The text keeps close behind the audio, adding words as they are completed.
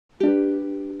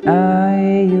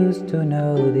I used to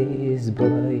know this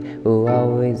boy who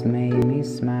always made me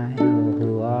smile,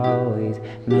 who always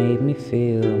made me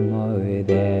feel more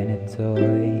than a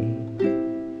toy.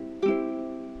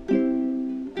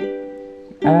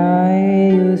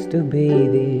 I used to be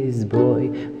this boy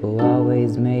who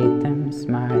always made them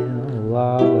smile, who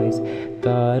always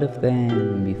thought of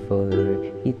them before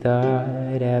he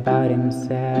thought about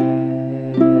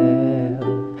himself.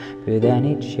 But then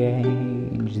it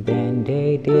changed, then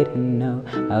they didn't know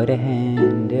how to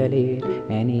handle it,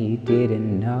 and he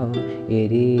didn't know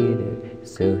it either,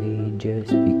 so he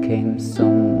just became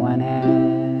someone else.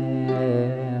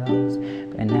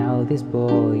 And now this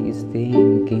boy is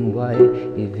thinking, what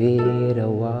if it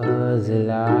was a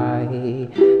lie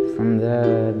from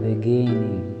the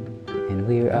beginning, and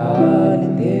we're all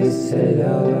in this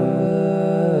alone.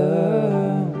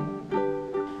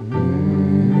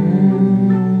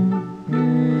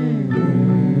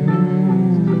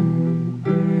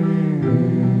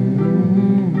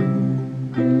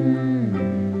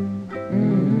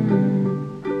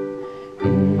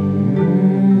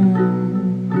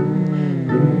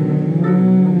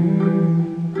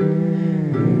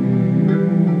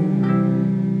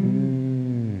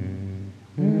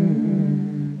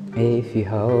 If he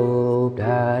hoped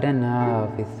hard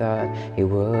enough, he thought he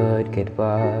would get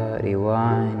what he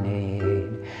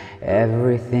wanted,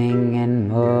 everything and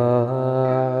more.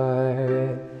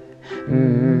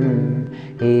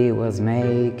 He was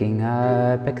making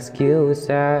up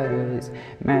excuses,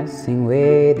 messing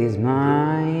with his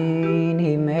mind.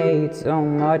 He made so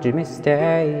much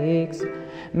mistakes,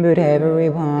 but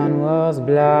everyone was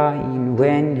blind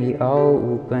when he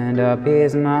opened up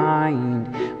his mind,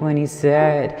 when he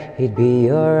said he'd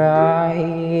be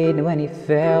alright, when he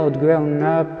felt grown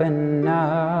up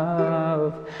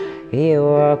enough. He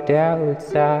walked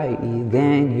outside,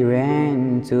 then he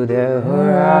ran to the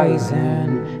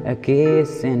horizon, a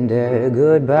kiss and a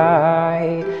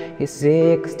goodbye. His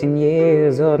 16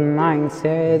 years old mind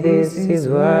said this is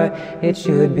what it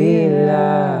should be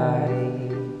like.